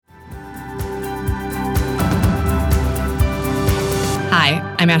Hi,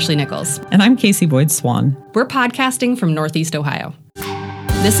 I'm Ashley Nichols. And I'm Casey Boyd Swan. We're podcasting from Northeast Ohio.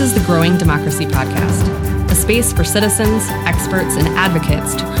 This is the Growing Democracy Podcast, a space for citizens, experts, and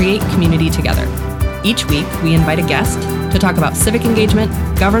advocates to create community together. Each week, we invite a guest to talk about civic engagement,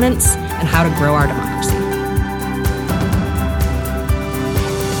 governance, and how to grow our democracy.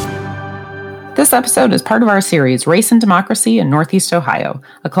 This episode is part of our series, Race and Democracy in Northeast Ohio,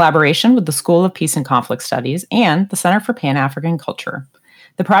 a collaboration with the School of Peace and Conflict Studies and the Center for Pan-African Culture.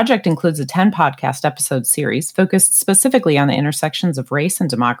 The project includes a 10-podcast episode series focused specifically on the intersections of race and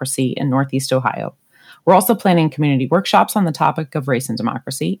democracy in Northeast Ohio. We're also planning community workshops on the topic of race and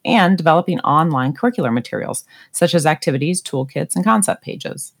democracy and developing online curricular materials, such as activities, toolkits, and concept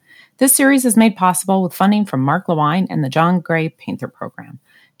pages. This series is made possible with funding from Mark Lewine and the John Gray Painter Program.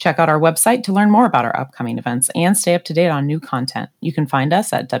 Check out our website to learn more about our upcoming events and stay up to date on new content. You can find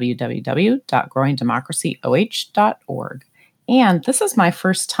us at www.growingdemocracyoh.org. And this is my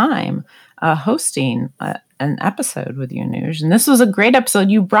first time hosting an episode with you, Nuj. And this was a great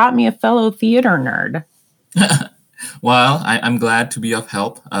episode. You brought me a fellow theater nerd. Well, I'm glad to be of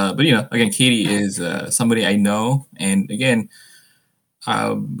help. But, again, Katie is somebody I know. And again,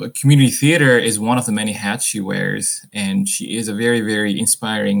 community theater is one of the many hats she wears, and she is a very, very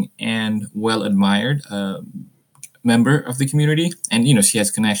inspiring and well-admired member of the community. And, she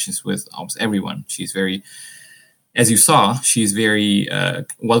has connections with almost everyone. She's very, as you saw, she's very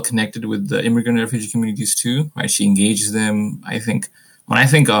well-connected with the immigrant and refugee communities too, right? She engages them. I think when I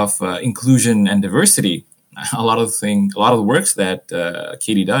think of inclusion and diversity, a lot of the works that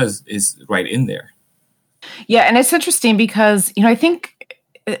Katie does is right in there. Yeah, and it's interesting because, I think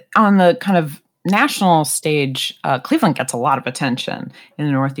on the kind of national stage, Cleveland gets a lot of attention in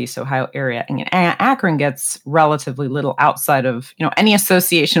the Northeast Ohio area, and Akron gets relatively little outside of, any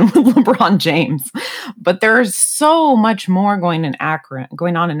association with LeBron James. But there's so much more going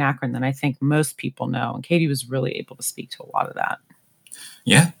on in Akron than I think most people know, and Katie was really able to speak to a lot of that.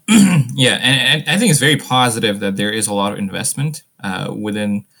 Yeah, yeah, and I think it's very positive that there is a lot of investment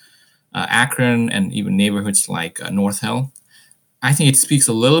within Akron and even neighborhoods like North Hill. I think it speaks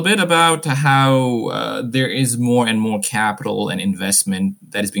a little bit about how there is more and more capital and investment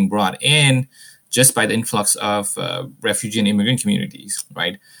that is being brought in just by the influx of refugee and immigrant communities,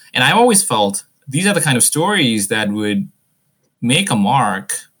 right? And I always felt these are the kind of stories that would make a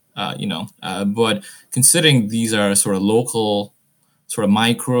mark, but considering these are sort of local, sort of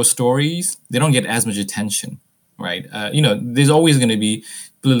micro stories, they don't get as much attention, right? There's always going to be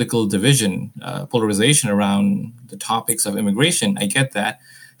political division, polarization around the topics of immigration. I get that.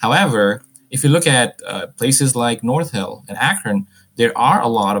 However, if you look at places like North Hill and Akron, there are a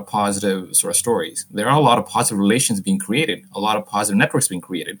lot of positive sort of stories. There are a lot of positive relations being created, a lot of positive networks being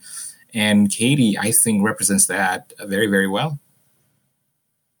created. And Katie, I think, represents that very, very well.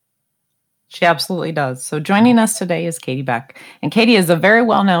 She absolutely does. So joining us today is Katie Beck. And Katie is a very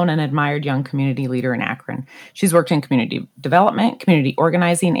well-known and admired young community leader in Akron. She's worked in community development, community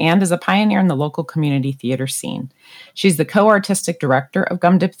organizing, and is a pioneer in the local community theater scene. She's the co-artistic director of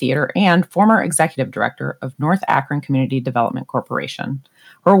Gum Dip Theater and former executive director of North Akron Community Development Corporation.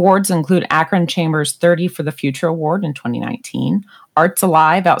 Her awards include Akron Chamber's 30 for the Future Award in 2019, Arts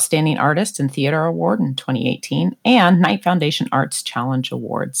Alive Outstanding Artist in Theater Award in 2018, and Knight Foundation Arts Challenge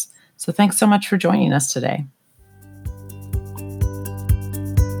Awards. So thanks so much for joining us today.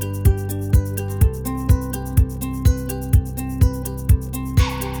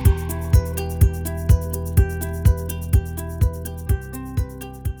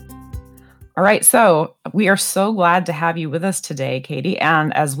 All right, so we are so glad to have you with us today, Katie.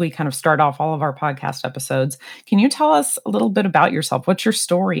 And as we kind of start off all of our podcast episodes, can you tell us a little bit about yourself? What's your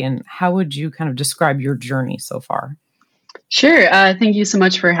story and how would you kind of describe your journey so far? Sure. Thank you so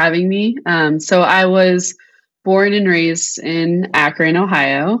much for having me. So I was born and raised in Akron,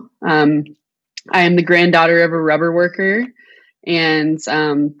 Ohio. I am the granddaughter of a rubber worker and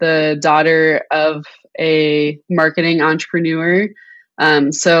the daughter of a marketing entrepreneur.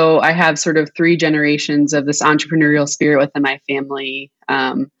 So I have sort of 3 generations of this entrepreneurial spirit within my family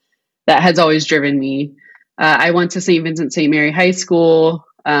that has always driven me. I went to St. Vincent St. Mary High School,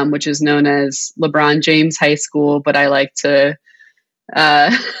 which is known as LeBron James High School, but I like to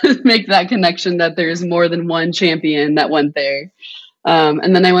make that connection that there's more than one champion that went there.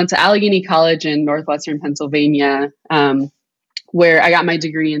 And then I went to Allegheny College in Northwestern Pennsylvania, where I got my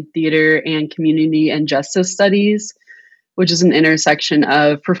degree in theater and community and justice studies, which is an intersection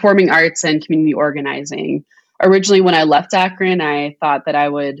of performing arts and community organizing. Originally, when I left Akron, I thought that I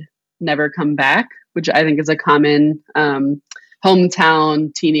would never come back, which I think is a common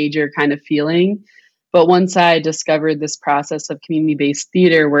hometown teenager kind of feeling. But once I discovered this process of community-based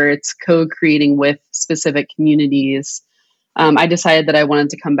theater where it's co-creating with specific communities, I decided that I wanted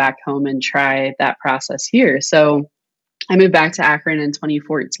to come back home and try that process here. So I moved back to Akron in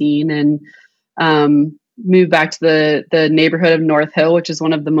 2014 and moved back to the neighborhood of North Hill, which is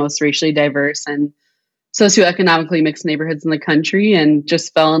one of the most racially diverse and socioeconomically mixed neighborhoods in the country, and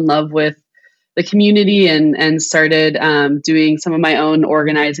just fell in love with the community and started doing some of my own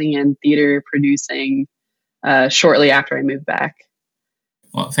organizing and theater producing shortly after I moved back.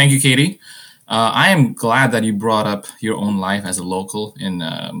 Well, thank you, Katie. I am glad that you brought up your own life as a local in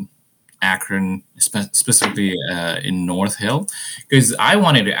Akron, specifically in North Hill, because I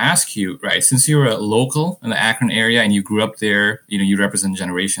wanted to ask you, right, since you're a local in the Akron area and you grew up there, you represent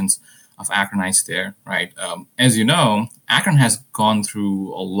generations of Akronites there, right? As you know, Akron has gone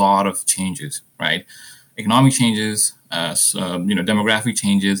through a lot of changes, right? Economic changes, demographic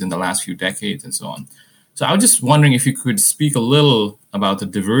changes in the last few decades and so on. So I was just wondering if you could speak a little about the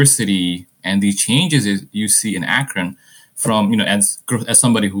diversity and the changes you see in Akron from, as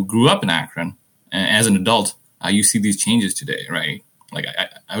somebody who grew up in Akron, and as an adult, you see these changes today, right? Like,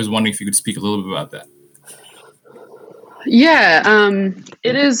 I was wondering if you could speak a little bit about that. Yeah,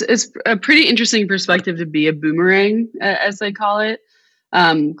 it's a pretty interesting perspective to be a boomerang, as they call it.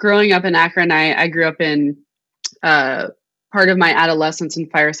 Growing up in Akron, I grew up in part of my adolescence in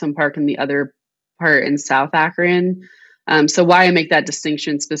Firestone Park and the other part in South Akron. So why I make that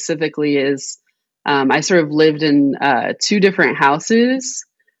distinction specifically is I sort of lived in two different houses,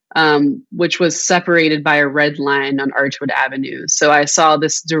 which was separated by a red line on Archwood Avenue. So I saw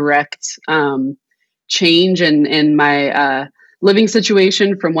this direct change in my living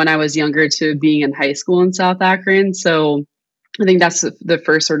situation from when I was younger to being in high school in South Akron. So I think that's the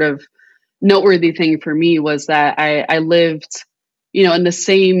first sort of noteworthy thing for me was that I lived, in the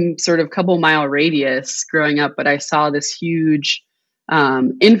same sort of couple mile radius growing up, but I saw this huge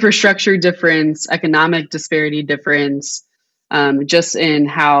infrastructure difference, economic disparity difference, just in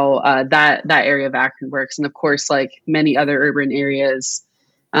how that area of Akron works. And of course, like many other urban areas,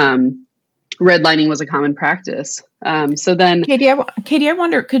 redlining was a common practice. So then, Katie, I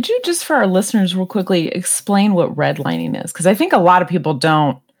wonder, could you just for our listeners real quickly explain what redlining is? Because I think a lot of people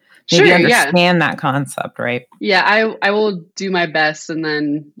don't understand that concept, right? Yeah, I will do my best, and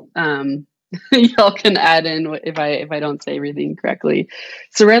then y'all can add in if I don't say everything correctly.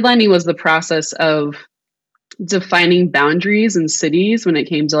 So redlining was the process of defining boundaries in cities when it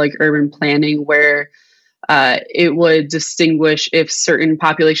came to like urban planning, where it would distinguish if certain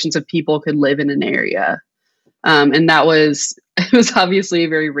populations of people could live in an area. And it was obviously a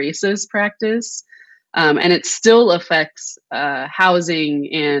very racist practice. And it still affects housing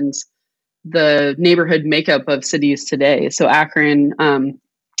and the neighborhood makeup of cities today. So Akron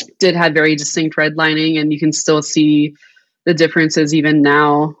did have very distinct redlining, and you can still see the differences even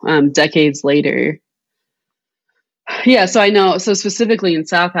now, decades later. Yeah, so I know, so specifically in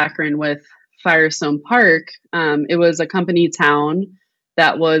South Akron with Firestone Park, it was a company town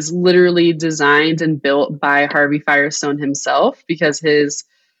that was literally designed and built by Harvey Firestone himself because his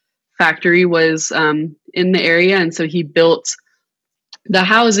factory was in the area. And so he built the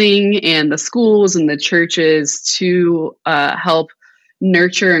housing and the schools and the churches to help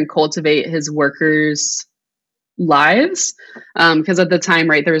nurture and cultivate his workers' lives. Because at the time,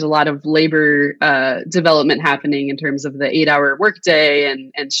 right, there was a lot of labor development happening in terms of the 8-hour workday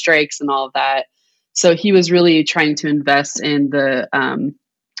and strikes and all of that. So he was really trying to invest in the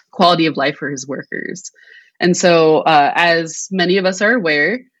quality of life for his workers. And so as many of us are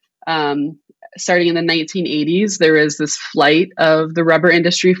aware, starting in the 1980s, there was this flight of the rubber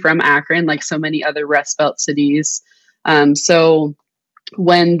industry from Akron, like so many other Rust Belt cities. So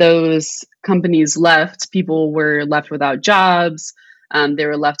when those companies left, people were left without jobs. They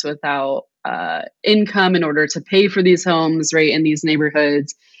were left without income in order to pay for these homes, right, in these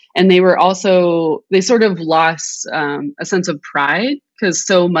neighborhoods. And they sort of lost a sense of pride because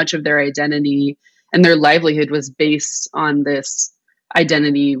so much of their identity and their livelihood was based on this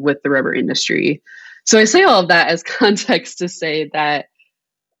identity with the rubber industry. So I say all of that as context to say that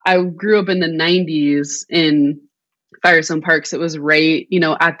I grew up in the 90s in Firestone Park. So it was right,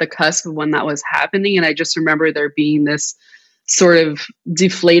 at the cusp of when that was happening. And I just remember there being this sort of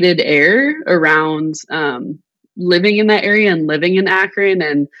deflated air around living in that area and living in Akron.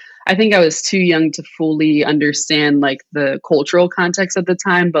 And I think I was too young to fully understand like the cultural context at the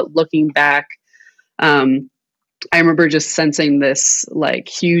time. But looking back, I remember just sensing this like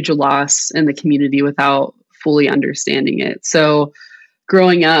huge loss in the community without fully understanding it. So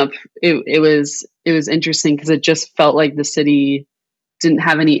growing up, it was interesting because it just felt like the city didn't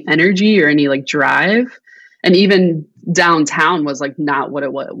have any energy or any like drive. And even downtown was like not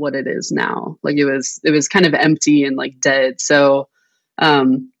what it is now. Like it was kind of empty and like dead. So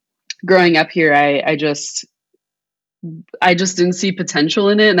growing up here, I just didn't see potential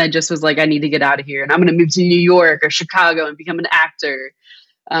in it. And I just was like, I need to get out of here and I'm going to move to New York or Chicago and become an actor.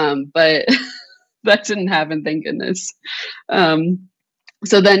 But that didn't happen, thank goodness.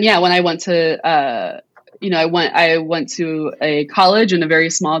 So then, yeah, when I went to, I went to a college in a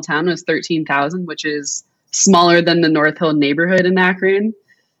very small town. It was 13,000, which is smaller than the North Hill neighborhood in Akron.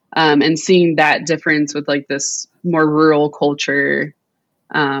 And seeing that difference with like this more rural culture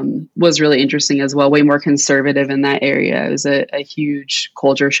was really interesting as well. Way more conservative in that area. It was a huge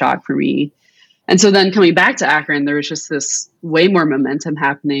culture shock for me. And so then coming back to Akron, there was just this way more momentum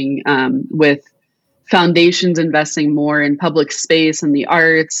happening with foundations investing more in public space and the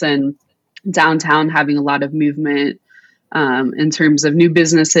arts, and downtown having a lot of movement in terms of new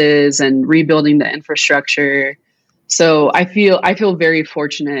businesses and rebuilding the infrastructure. So I feel very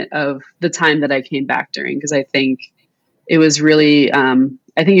fortunate of the time that I came back during, because I think it was really,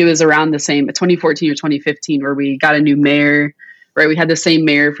 I think it was around the same 2014 or 2015 where we got a new mayor, right? We had the same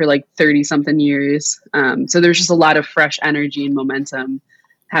mayor for like 30 something years. So there's just a lot of fresh energy and momentum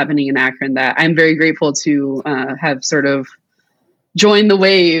happening in Akron that I'm very grateful to have sort of joined the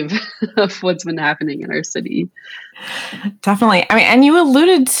wave of what's been happening in our city. Definitely. I mean, and you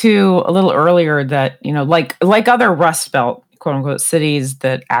alluded to a little earlier that, like other Rust Belt, quote unquote, cities,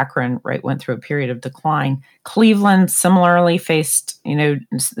 that Akron, right, went through a period of decline. Cleveland similarly faced,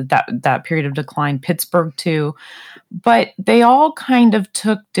 that period of decline, Pittsburgh too, but they all kind of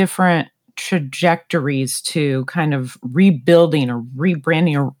took different trajectories to kind of rebuilding or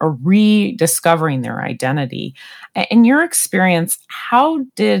rebranding or rediscovering their identity. In your experience, how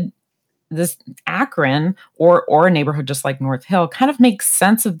did this Akron or a neighborhood just like North Hill kind of make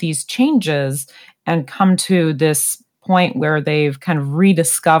sense of these changes and come to this point where they've kind of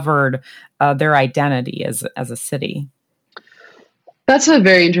rediscovered their identity as a city? That's a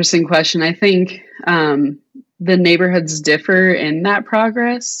very interesting question. I think the neighborhoods differ in that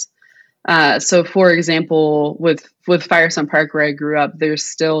progress. So for example, with Firestone Park, where I grew up, there's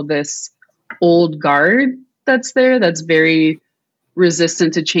still this old guard that's there that's very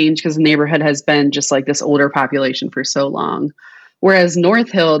resistant to change because the neighborhood has been just like this older population for so long. Whereas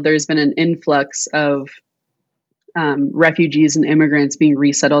North Hill, there's been an influx of refugees and immigrants being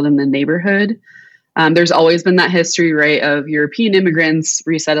resettled in the neighborhood. There's always been that history, right, of European immigrants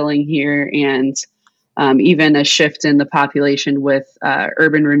resettling here, and even a shift in the population with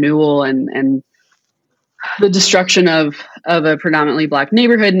urban renewal and the destruction of a predominantly Black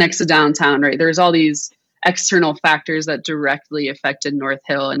neighborhood next to downtown, right? There's all these external factors that directly affected North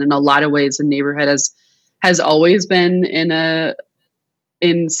Hill. And in a lot of ways, the neighborhood has always been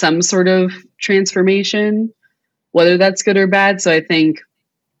in some sort of transformation, whether that's good or bad. So I think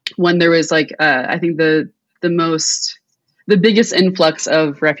when there was I think the biggest influx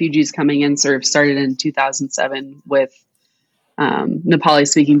of refugees coming in sort of started in 2007 with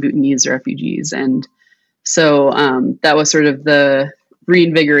Nepali-speaking Bhutanese refugees. And so that was sort of the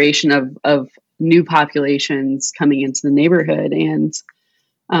reinvigoration of new populations coming into the neighborhood. And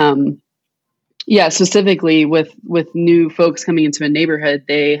specifically with new folks coming into a neighborhood,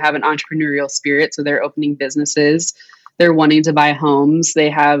 they have an entrepreneurial spirit. So they're opening businesses. They're wanting to buy homes.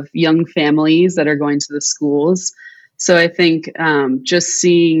 They have young families that are going to the schools. So I think just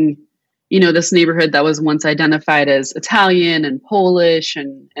seeing, this neighborhood that was once identified as Italian and Polish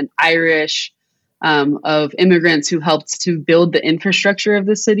and Irish, of immigrants who helped to build the infrastructure of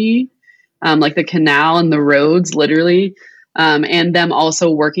the city, like the canal and the roads, literally, and them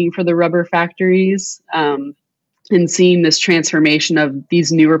also working for the rubber factories, and seeing this transformation of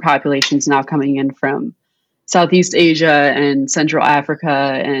these newer populations now coming in from Southeast Asia and Central Africa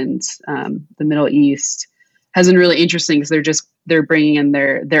and the Middle East has been really interesting because they're bringing in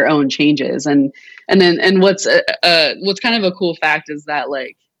their own changes. And what's kind of a cool fact is that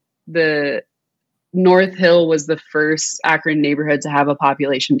like the North Hill was the first Akron neighborhood to have a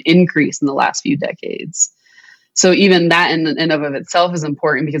population increase in the last few decades. So even that in and of itself is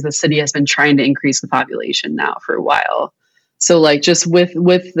important because the city has been trying to increase the population now for a while. So like just with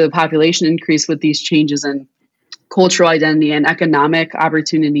the population increase, with these changes in cultural identity and economic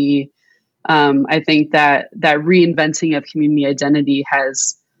opportunity, I think that reinventing of community identity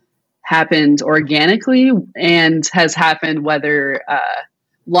has happened organically and has happened whether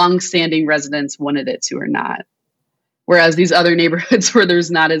longstanding residents wanted it to or not. Whereas these other neighborhoods where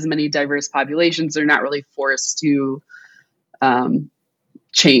there's not as many diverse populations, they're not really forced to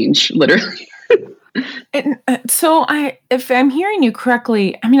change, literally. If I'm hearing you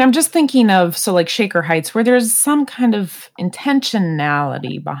correctly, I mean, I'm just thinking of, so like Shaker Heights, where there's some kind of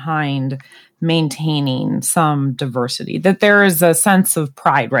intentionality behind maintaining some diversity, that there is a sense of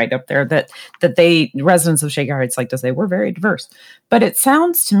pride right up there that residents of Shaker Heights like to say, we're very diverse. But it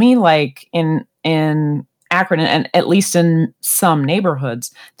sounds to me like in Akron, and at least in some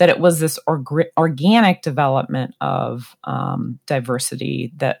neighborhoods, that it was this organic development of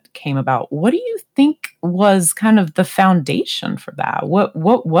diversity that came about. What do you think was kind of the foundation for that? What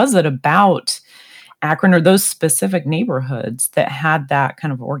was it about Akron or those specific neighborhoods that had that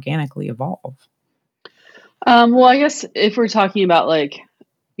kind of organically evolve? Well, I guess if we're talking about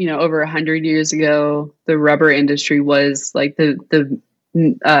over 100 years ago, the rubber industry was like the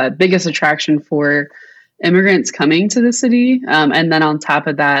biggest attraction for immigrants coming to the city. And then on top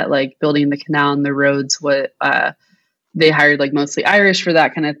of that, like building the canal and the roads, they hired like mostly Irish for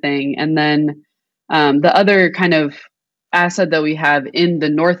that kind of thing. And then the other kind of asset that we have in the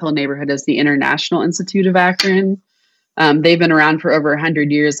North Hill neighborhood is the International Institute of Akron. They've been around for over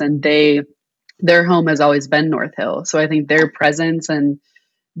 100 years, and their home has always been North Hill. So I think their presence and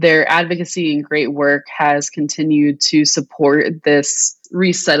their advocacy and great work has continued to support this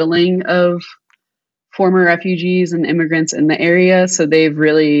resettling of former refugees and immigrants in the area. So they've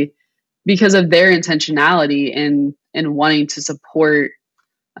really, because of their intentionality in wanting to support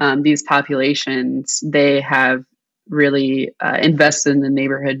these populations, they have really invested in the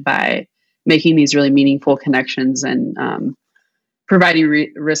neighborhood by making these really meaningful connections and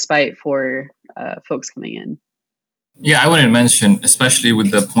providing respite for folks coming in. Yeah, I wanted to mention, especially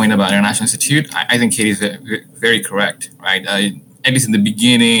with the point about International Institute, I think Katie is very, very correct, right? At least in the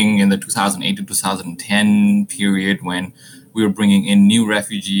beginning, in the 2008 to 2010 period, when we were bringing in new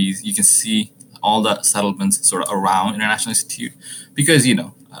refugees, you can see all the settlements sort of around International Institute because,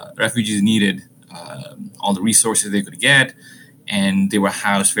 refugees needed all the resources they could get, and they were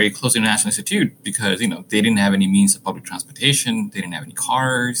housed very close to International Institute because, they didn't have any means of public transportation, they didn't have any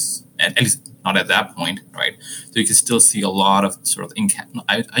cars, at least not at that point, right? So you can still see a lot of sort of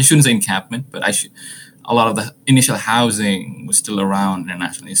I shouldn't say encampment, but a lot of the initial housing was still around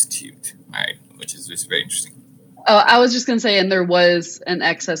International Institute, right? Which is very interesting. Oh, I was just going to say, and there was an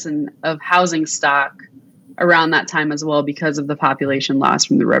excess of housing stock around that time as well because of the population loss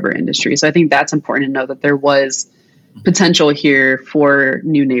from the rubber industry. So I think that's important to know that there was potential here for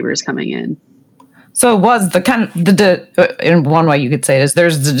new neighbors coming in. So it was the kind of in one way you could say it is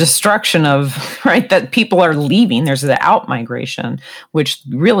there's the destruction of, right, that people are leaving. There's the out migration, which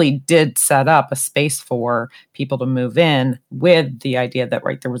really did set up a space for people to move in with the idea that,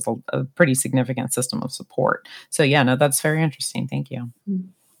 right, there was a pretty significant system of support. So yeah, no, that's very interesting. Thank you.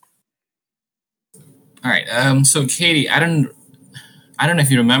 All right. So Katie, I don't know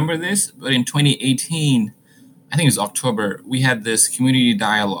if you remember this, but in 2018, I think it was October, we had this community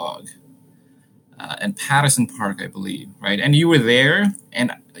dialogue in Patterson Park, I believe, right? And you were there,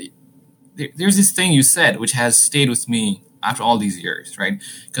 and there's this thing you said, which has stayed with me after all these years, right?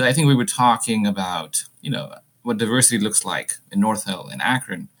 Because I think we were talking about, what diversity looks like in North Hill and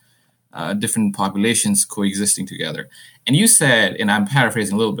Akron, different populations coexisting together. And you said, and I'm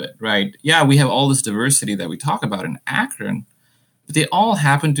paraphrasing a little bit, right? Yeah, we have all this diversity that we talk about in Akron, but they all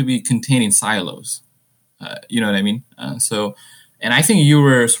happen to be contained in silos. You know what I mean? And I think you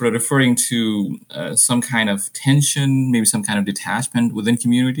were sort of referring to some kind of tension, maybe some kind of detachment within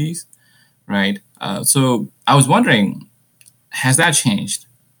communities, right? So I was wondering, has that changed,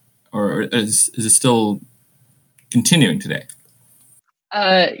 or is it still continuing today?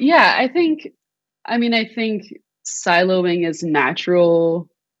 Yeah, I think siloing is natural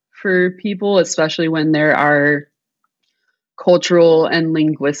for people, especially when there are cultural and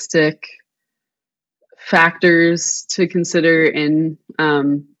linguistic factors to consider in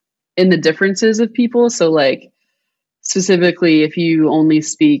the differences of people. So like specifically, if you only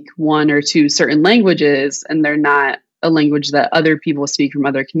speak one or two certain languages and they're not a language that other people speak from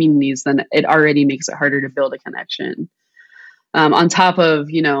other communities, then it already makes it harder to build a connection. On top of,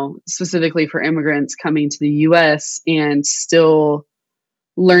 specifically for immigrants coming to the US and still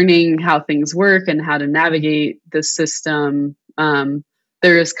learning how things work and how to navigate the system,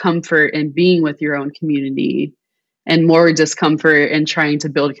 there is comfort in being with your own community and more discomfort in trying to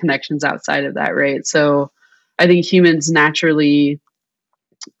build connections outside of that, right? So I think humans naturally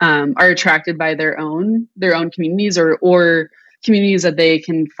are attracted by their own communities or communities that they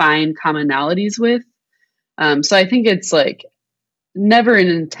can find commonalities with. So I think it's like never an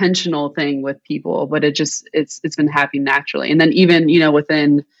intentional thing with people, but it's been happening naturally. And then even,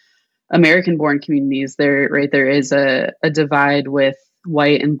 within American born communities, there is a divide with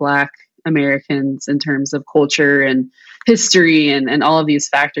white and Black Americans in terms of culture and history and all of these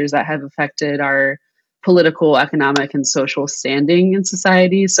factors that have affected our political, economic, and social standing in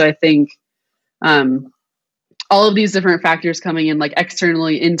society. So I think all of these different factors coming in, like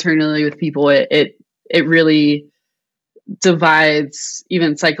externally, internally with people, it really divides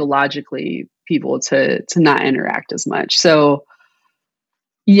even psychologically people to not interact as much. So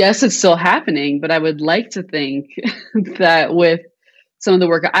yes, it's still happening, but I would like to think that with some of the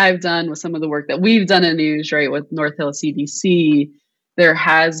work I've done, with some of the work that we've done in news, right, with North Hill CDC, there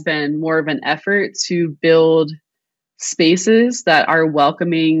has been more of an effort to build spaces that are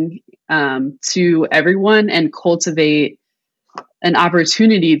welcoming to everyone and cultivate an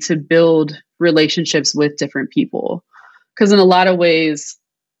opportunity to build relationships with different people. Because in a lot of ways,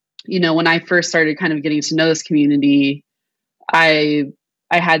 when I first started kind of getting to know this community, I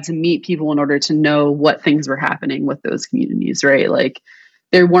had to meet people in order to know what things were happening with those communities, right? Like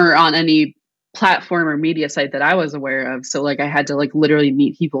there weren't on any platform or media site that I was aware of. So like I had to like literally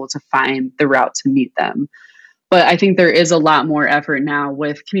meet people to find the route to meet them. But I think there is a lot more effort now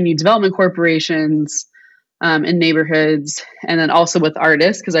with community development corporations in neighborhoods, and then also with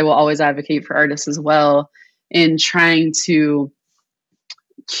artists, because I will always advocate for artists as well, in trying to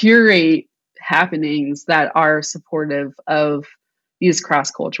curate happenings that are supportive of these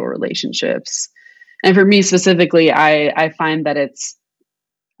cross-cultural relationships. And for me specifically, I find that it's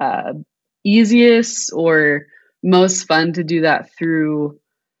easiest or most fun to do that through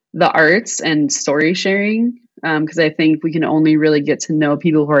the arts and story sharing, because I think we can only really get to know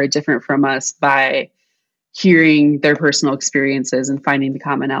people who are different from us by hearing their personal experiences and finding the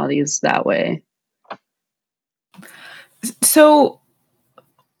commonalities that way. So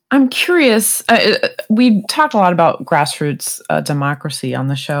I'm curious, we talk a lot about grassroots democracy on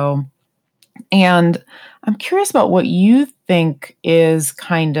the show, and I'm curious about what you think is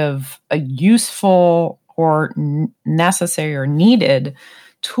kind of a useful or necessary or needed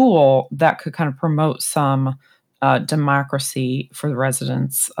tool that could kind of promote some democracy for the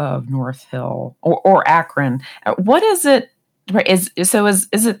residents of North Hill or Akron. What is it? Right? Is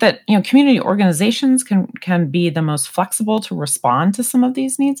it that community organizations can be the most flexible to respond to some of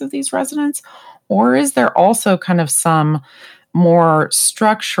these needs of these residents, or is there also kind of some more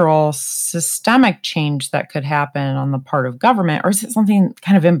structural, systemic change that could happen on the part of government, or is it something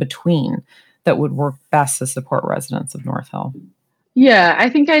kind of in between that would work best to support residents of North Hill? Yeah, I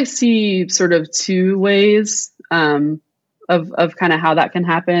think I see sort of two ways of kind of how that can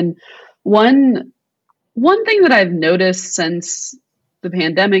happen. One thing that I've noticed since the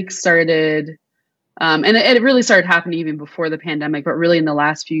pandemic started, and it really started happening even before the pandemic, but really in the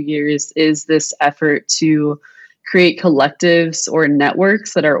last few years, is this effort to create collectives or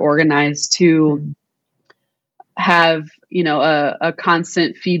networks that are organized to have, a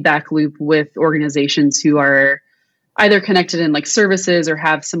constant feedback loop with organizations who are either connected in like services or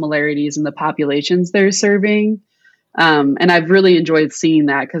have similarities in the populations they're serving. And I've really enjoyed seeing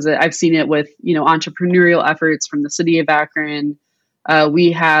that because I've seen it with, entrepreneurial efforts from the city of Akron.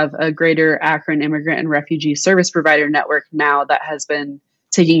 We have a greater Akron immigrant and refugee service provider network now that has been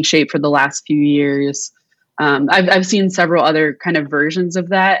taking shape for the last few years. I've seen several other kind of versions of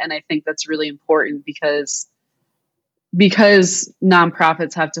that. And I think that's really important because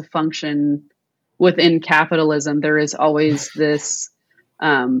nonprofits have to function within capitalism. There is always this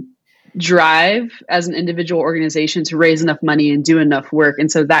drive as an individual organization to raise enough money and do enough work.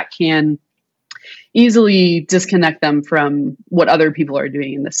 And so that can easily disconnect them from what other people are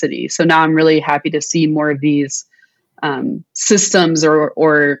doing in the city. So now I'm really happy to see more of these systems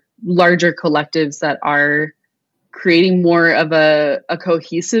or larger collectives that are creating more of a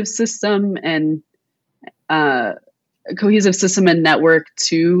cohesive system and network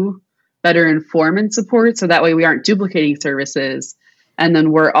to better inform and support. So that way we aren't duplicating services. And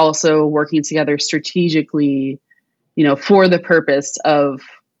then we're also working together strategically, for the purpose of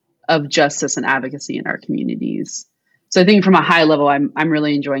justice and advocacy in our communities. So I think from a high level, I'm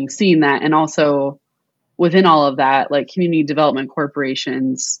really enjoying seeing that. And also within all of that, like community development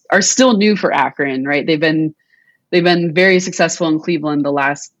corporations are still new for Akron, right? They've been very successful in Cleveland the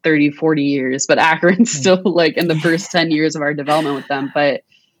last 30, 40 years, but Akron's still like in the first 10 years of our development with them. But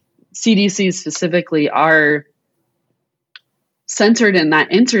CDCs specifically are centered in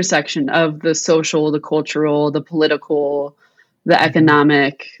that intersection of the social, the cultural, the political, the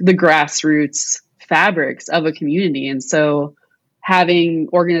economic, the grassroots fabrics of a community. And so having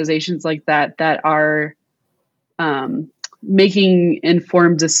organizations like that are making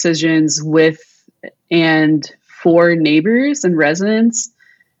informed decisions with and for neighbors and residents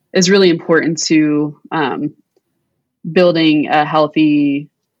is really important to building a healthy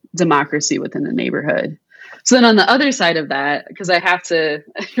democracy within the neighborhood. So then on the other side of that, because I have to,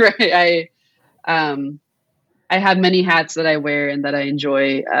 right, I have many hats that I wear and that I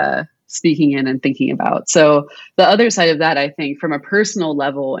enjoy speaking in and thinking about. So the other side of that, I think, from a personal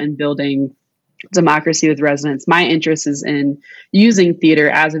level in building democracy with residents, my interest is in using theater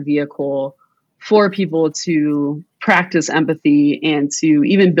as a vehicle for people to practice empathy and to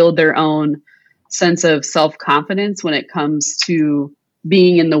even build their own sense of self-confidence when it comes to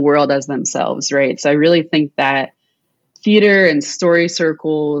being in the world as themselves, right? So I really think that theater and story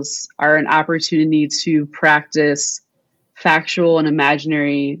circles are an opportunity to practice factual and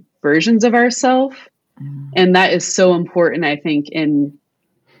imaginary versions of ourselves. And that is so important, I think, in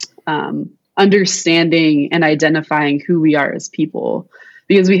understanding and identifying who we are as people,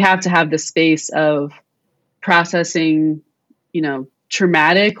 because we have to have the space of processing,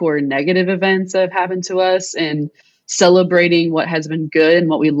 traumatic or negative events that have happened to us and celebrating what has been good and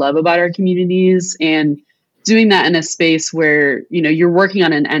what we love about our communities, and doing that in a space where, you're working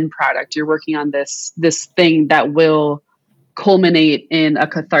on an end product. You're working on this thing that will culminate in a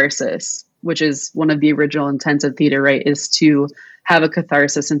catharsis, which is one of the original intents of theater, right? Is to have a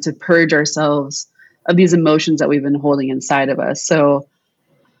catharsis and to purge ourselves of these emotions that we've been holding inside of us. So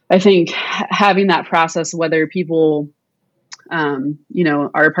I think having that process, whether people,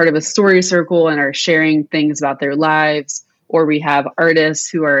 are a part of a story circle and are sharing things about their lives, or we have artists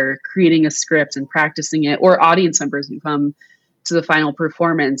who are creating a script and practicing it, or audience members who come to the final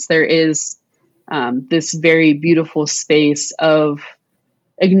performance, there is this very beautiful space of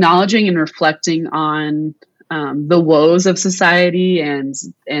acknowledging and reflecting on the woes of society and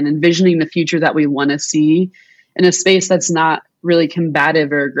envisioning the future that we want to see in a space that's not really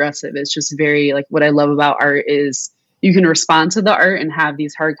combative or aggressive. It's just very, like, what I love about art is you can respond to the art and have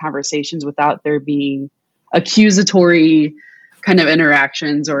these hard conversations without there being accusatory kind of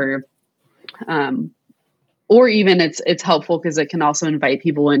interactions, or even it's helpful because it can also invite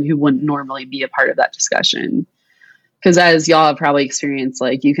people in who wouldn't normally be a part of that discussion. Because as y'all have probably experienced,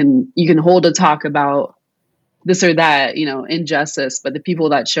 like, you can hold a talk about this or that, injustice, but the people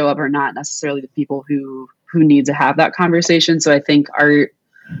that show up are not necessarily the people who need to have that conversation. So I think art,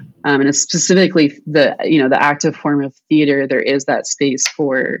 and specifically the active form of theater, there is that space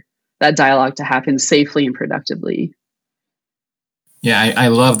for that dialogue to happen safely and productively. Yeah, I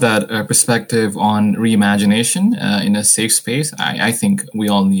love that perspective on reimagination in a safe space. I think we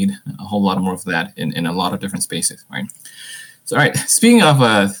all need a whole lot more of that in a lot of different spaces, right? So, all right, speaking of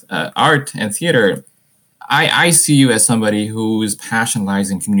art and theater, I see you as somebody whose passion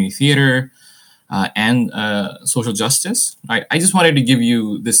lies in community theater and social justice. I just wanted to give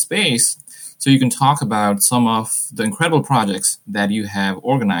you this space so you can talk about some of the incredible projects that you have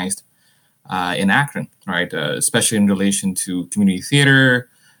organized in Akron, right? Especially in relation to community theater,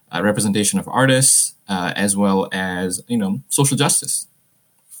 representation of artists, as well as, social justice.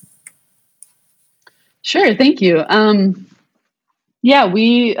 Sure. Thank you.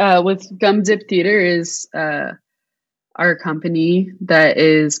 We, with Gum Dip Theater is our company that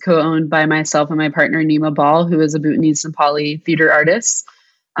is co-owned by myself and my partner, Nima Ball, who is a Bhutanese Nepali theater artist,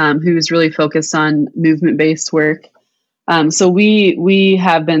 who's really focused on movement-based work. So we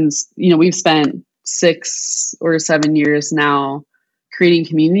have been, we've spent 6 or 7 years now creating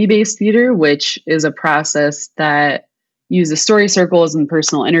community-based theater, which is a process that uses story circles and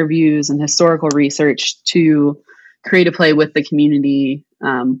personal interviews and historical research to create a play with the community,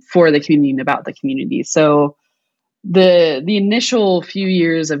 for the community and about the community. So the initial few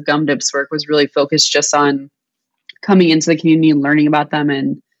years of Gum Dip's work was really focused just on coming into the community and learning about them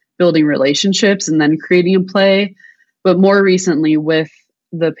and building relationships and then creating a play. But more recently, with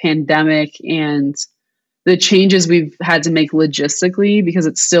the pandemic and the changes we've had to make logistically, because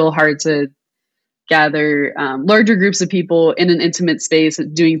it's still hard to gather larger groups of people in an intimate space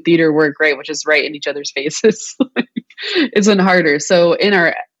doing theater work, right, which is right in each other's faces. It's been harder. So in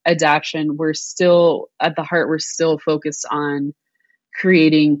our adaptation, we're still focused on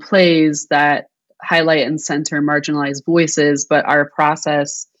creating plays that highlight and center marginalized voices, but our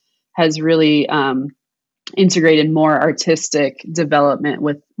process has really integrated more artistic development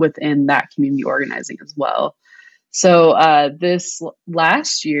within that community organizing as well. So this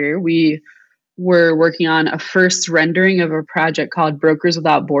last year, we were working on a first rendering of a project called Brokers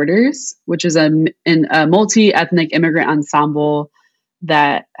Without Borders, which is a multi-ethnic immigrant ensemble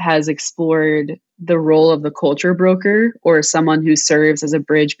that has explored the role of the culture broker, or someone who serves as a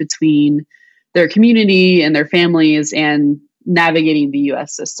bridge between their community and their families and navigating the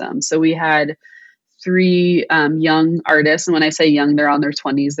U.S. system. So we had 3 young artists. And when I say young, they're on their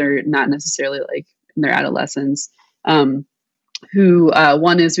 20s. They're not necessarily like in their adolescence. who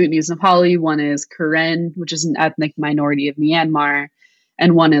one is Bhutanese Nepali, one is Karen, which is an ethnic minority of Myanmar,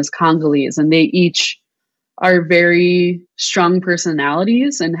 and one is Congolese. And they each are very strong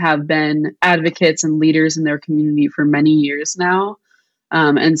personalities and have been advocates and leaders in their community for many years now.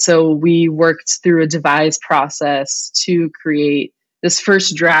 And so we worked through a devised process to create this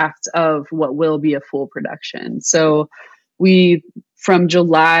first draft of what will be a full production. So from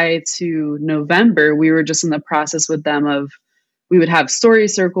July to November, we were just in the process with them of, we would have story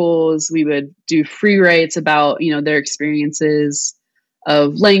circles, we would do free writes about, their experiences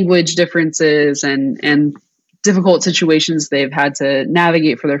of language differences and difficult situations they've had to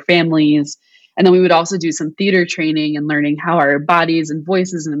navigate for their families. And then we would also do some theater training and learning how our bodies and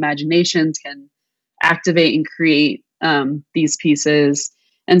voices and imaginations can activate and create these pieces.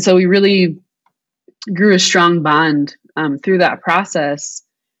 And so we really grew a strong bond through that process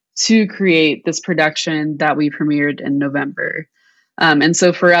to create this production that we premiered in November. And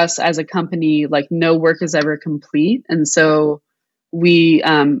so for us as a company, no work is ever complete. And so we,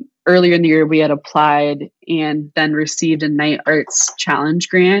 earlier in the year, we had applied and then received a Night Arts Challenge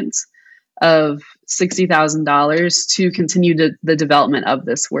grant of $60,000 to continue the development of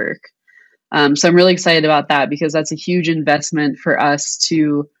this work. So I'm really excited about that because that's a huge investment for us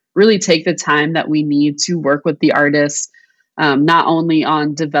to really take the time that we need to work with the artists, not only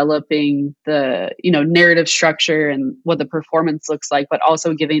on developing the narrative structure and what the performance looks like, but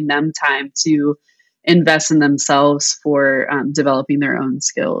also giving them time to invest in themselves for developing their own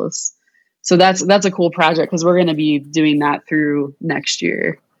skills. So that's a cool project because we're going to be doing that through next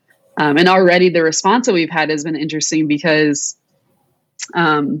year. And already the response that we've had has been interesting because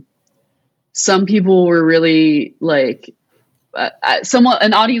some people were really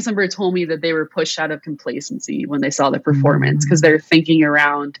an audience member told me that they were pushed out of complacency when they saw the performance because they're thinking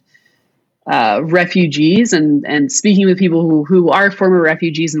around refugees and speaking with people who are former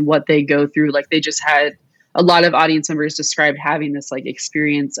refugees and what they go through. They just had a lot of audience members described having this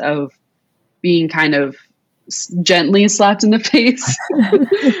experience of being kind of gently slapped in the face.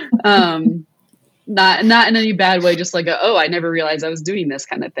 Not in any bad way, just I never realized I was doing this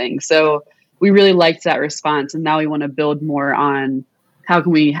kind of thing. So we really liked that response. And now we want to build more on how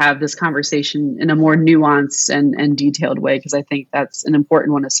can we have this conversation in a more nuanced and detailed way? Because I think that's an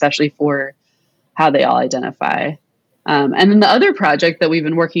important one, especially for how they all identify. And then the other project that we've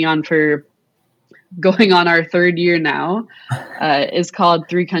been working on for going on our third year now is called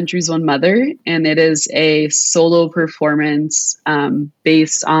 3 Countries, 1 Mother. And it is a solo performance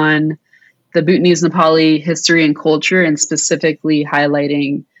based on the Bhutanese Nepali history and culture, and specifically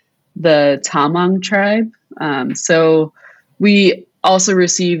highlighting the Tamang tribe. So we also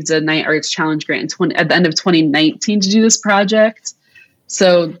received a Night Arts Challenge grant at the end of 2019 to do this project.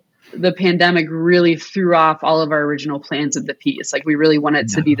 So the pandemic really threw off all of our original plans of the piece. We really wanted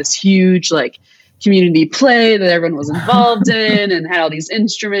to be this huge, community play that everyone was involved in and had all these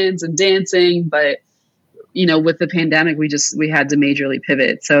instruments and dancing. But, with the pandemic, we had to majorly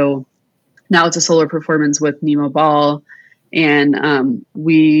pivot. So now it's a solo performance with Nemo Ball. And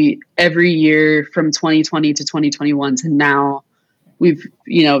we, every year from 2020 to 2021 to now, we've,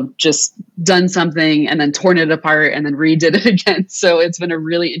 just done something and then torn it apart and then redid it again. So it's been a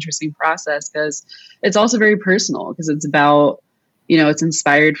really interesting process because it's also very personal because it's about, it's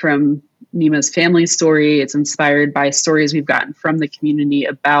inspired from Nima's family story. It's inspired by stories we've gotten from the community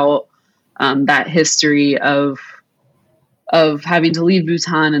about that history of having to leave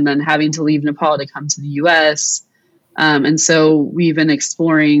Bhutan and then having to leave Nepal to come to the US. And so we've been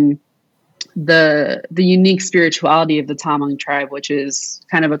exploring the unique spirituality of the Tamang tribe, which is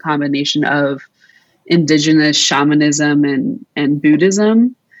kind of a combination of indigenous shamanism and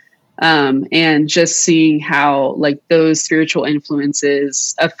Buddhism. And just seeing how those spiritual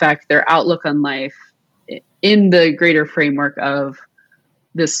influences affect their outlook on life in the greater framework of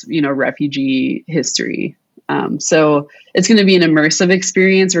this, refugee history. So it's going to be an immersive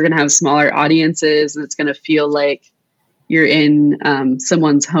experience. We're going to have smaller audiences and it's going to feel like you're in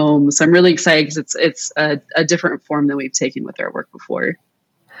someone's home. So I'm really excited because it's a different form than we've taken with our work before.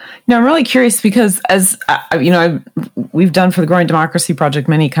 Now, I'm really curious because as we've done for the Growing Democracy Project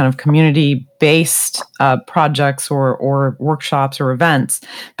many kind of community-based projects or workshops or events.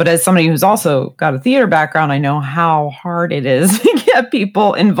 But as somebody who's also got a theater background, I know how hard it is to get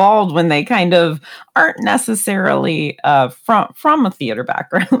people involved when they kind of aren't necessarily from a theater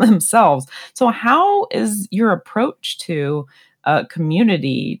background themselves. So how is your approach to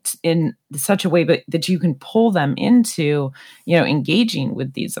community in such a way that you can pull them into, engaging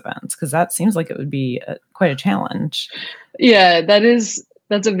with these events? Because that seems like it would be quite a challenge. Yeah, that is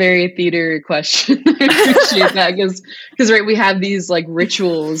That's a very theater question. I appreciate that because right, we have these like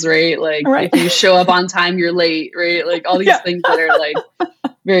rituals, right? Like if you show up on time, you're late, right? Like all these things that are like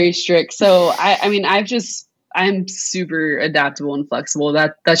very strict. So I mean, I'm super adaptable and flexible.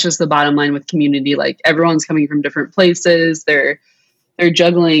 That's just the bottom line with community. Like everyone's coming from different places. They're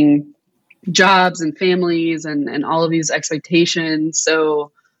juggling jobs and families and all of these expectations.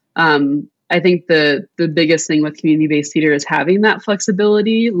 So I think the biggest thing with community-based theater is having that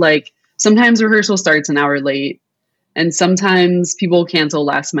flexibility. Like sometimes rehearsal starts an hour late and sometimes people cancel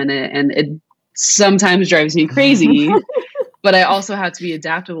last minute and it sometimes drives me crazy, but I also have to be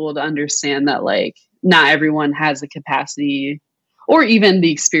adaptable to understand that like not everyone has the capacity or even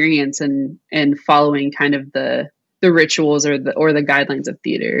the experience in following kind of the rituals or the guidelines of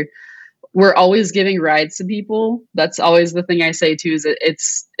theater. We're always giving rides to people. That's always the thing I say too, is that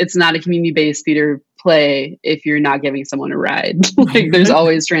it's not a community-based theater play if you're not giving someone a ride. Like there's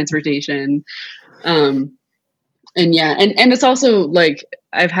always transportation. And it's also like,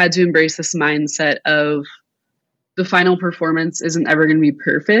 I've had to embrace this mindset of the final performance isn't ever going to be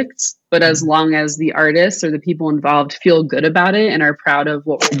perfect, but as long as the artists or the people involved feel good about it and are proud of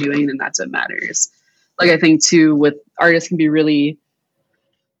what we're doing, then that's what matters. Like I think too, with artists can be really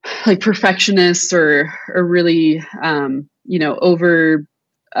like perfectionists or really, over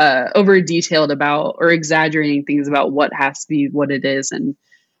detailed about or exaggerating things about what has to be what it is. And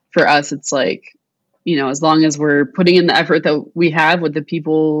for us, it's like, as long as we're putting in the effort that we have with the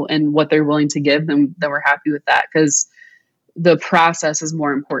people and what they're willing to give, then we're happy with that. Because the process is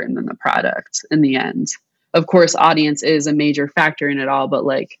more important than the product in the end. Of course, audience is a major factor in it all, but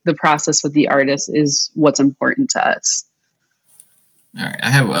like the process with the artist is what's important to us. All right, I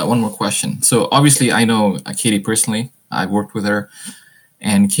have one more question. So obviously, I know Katie personally. I've worked with her,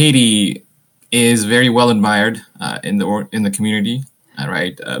 and Katie is very well admired in the community.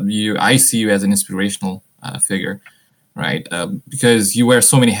 Right, I see you as an inspirational figure, right? Because you wear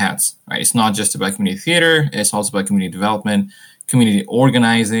so many hats. Right, it's not just about community theater; it's also about community development, community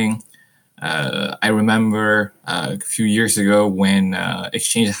organizing. I remember a few years ago when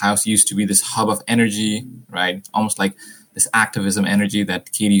Exchange House used to be this hub of energy, right? Almost like this activism energy that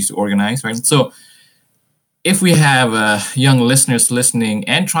Katie used to organize, right? So if we have young listeners listening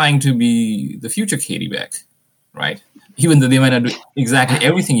and trying to be the future Katie Beck, right? Even though they might not do exactly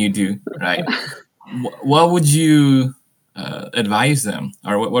everything you do, right? What would you advise them?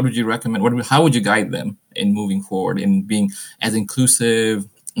 Or what would you recommend? How would you guide them in moving forward, in being as inclusive,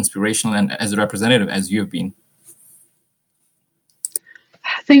 inspirational, and as a representative as you have been?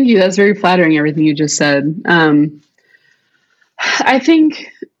 Thank you. That's very flattering, everything you just said. I think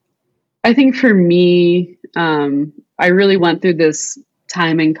for me, I really went through this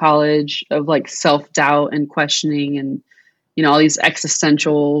time in college of like self-doubt and questioning and, all these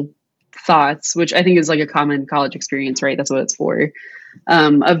existential thoughts, which I think is like a common college experience, right? That's what it's for.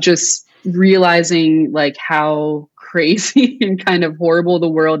 Of just realizing like how crazy and kind of horrible the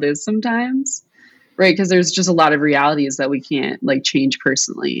world is sometimes, right? Because there's just a lot of realities that we can't like change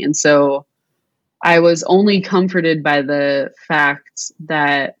personally. And so I was only comforted by the fact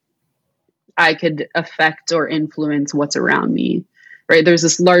that I could affect or influence what's around me, right? There's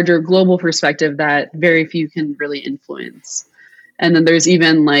this larger global perspective that very few can really influence. And then there's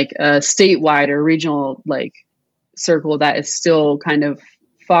even like a statewide or regional like circle that is still kind of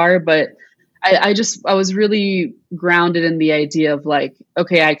far. But I was really grounded in the idea of like,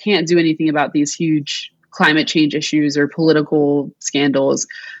 okay, I can't do anything about these huge climate change issues or political scandals,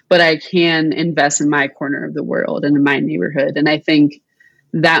 but I can invest in my corner of the world and in my neighborhood. And I think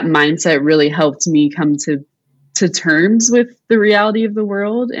that mindset really helped me come to terms with the reality of the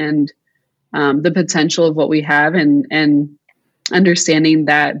world and the potential of what we have and understanding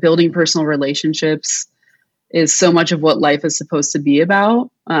that building personal relationships is so much of what life is supposed to be about.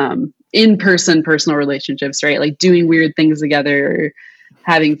 In-person personal relationships, right? Like doing weird things together,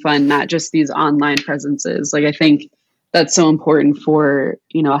 having fun, not just these online presences. Like I think that's so important for,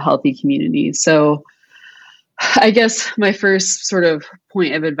 a healthy community. So I guess my first sort of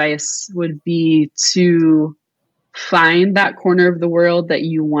point of advice would be to find that corner of the world that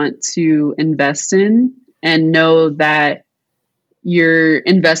you want to invest in and know that your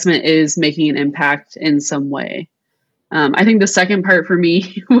investment is making an impact in some way. I think the second part for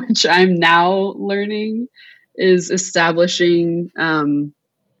me, which I'm now learning, is establishing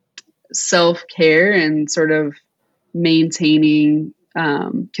self-care and sort of maintaining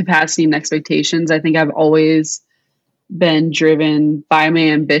capacity and expectations. I think I've always been driven by my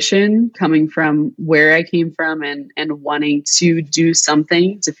ambition coming from where I came from and wanting to do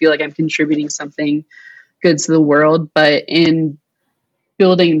something to feel like I'm contributing something good to the world. But in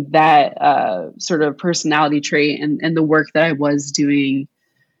building that sort of personality trait and the work that I was doing,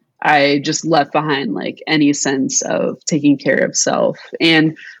 I just left behind like any sense of taking care of self.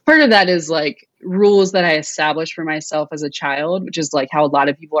 And part of that is like rules that I established for myself as a child, which is like how a lot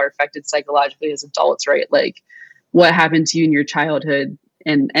of people are affected psychologically as adults, right? Like what happened to you in your childhood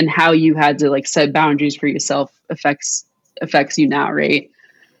and how you had to like set boundaries for yourself affects you now, right?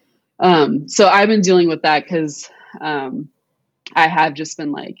 So I've been dealing with that because I have just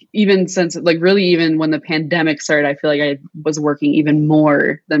been like, even since like really even when the pandemic started, I feel like I was working even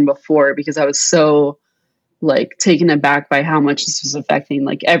more than before because I was so like taken aback by how much this was affecting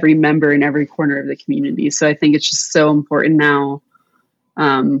like every member in every corner of the community. So I think it's just so important now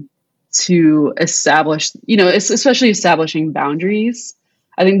to establish, especially establishing boundaries.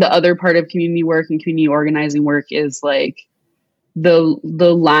 I think the other part of community work and community organizing work is like the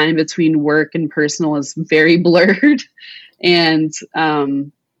line between work and personal is very blurred. And,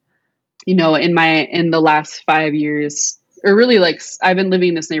 in the last 5 years, or really like I've been living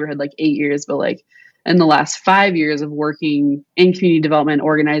in this neighborhood like 8 years, but like in the last 5 years of working in community development,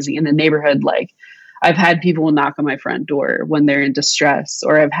 organizing in the neighborhood, like I've had people knock on my front door when they're in distress,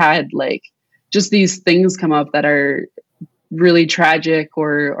 or I've had like just these things come up that are really tragic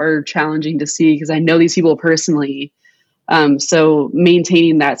or challenging to see because I know these people personally. So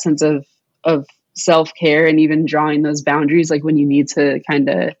maintaining that sense of self-care and even drawing those boundaries, like when you need to kind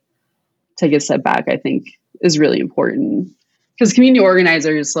of take a step back, I think is really important because community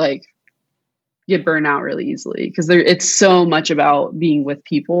organizers like get burnt out really easily because it's so much about being with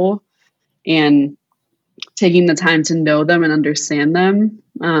people and taking the time to know them and understand them.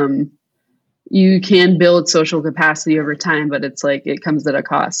 You can build social capacity over time, but it's like, it comes at a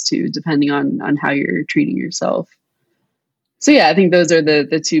cost too, depending on how you're treating yourself. So yeah, I think those are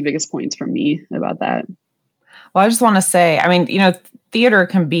the two biggest points from me about that. Well, I just want to say, I mean, theater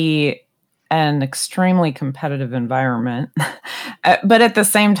can be an extremely competitive environment, but at the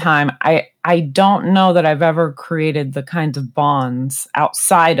same time, I don't know that I've ever created the kinds of bonds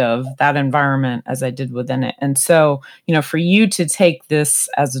outside of that environment as I did within it. And so, for you to take this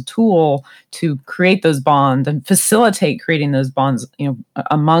as a tool to create those bonds and facilitate creating those bonds,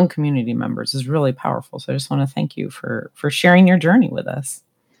 among community members is really powerful. So I just want to thank you for sharing your journey with us.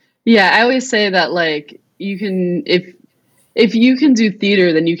 Yeah, I always say that like you can, if you can do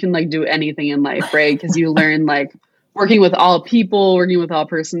theater, then you can like do anything in life, right? Because you learn like working with all people, working with all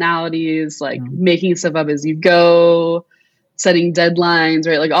personalities, like making stuff up as you go, setting deadlines,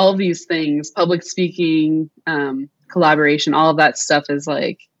 right? Like all of these things, public speaking, collaboration, all of that stuff is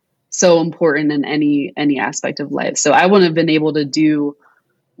like so important in any aspect of life. So I wouldn't have been able to do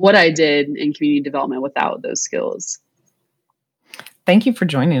what I did in community development without those skills. Thank you for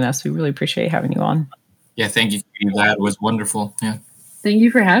joining us. We really appreciate having you on. Yeah, thank you. That was wonderful. Yeah. Thank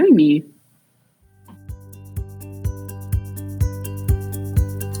you for having me.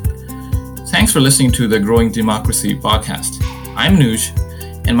 Thanks for listening to the Growing Democracy podcast. I'm Nuj,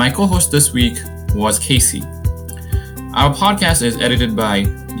 and my co-host this week was Casey. Our podcast is edited by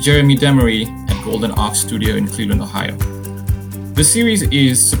Jeremy Demery at Golden Ox Studio in Cleveland, Ohio. The series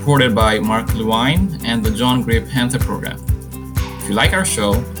is supported by Mark Lewine and the John Gray Panther Program. If you like our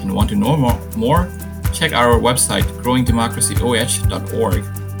show and want to know more, check our website, growingdemocracyoh.org.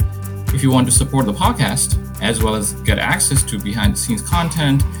 If you want to support the podcast, as well as get access to behind-the-scenes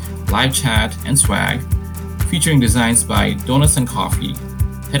content, live chat, and swag, featuring designs by Donuts and Coffee,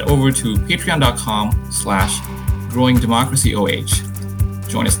 head over to patreon.com/growingdemocracyoh.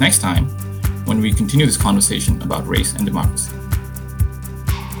 Join us next time when we continue this conversation about race and democracy.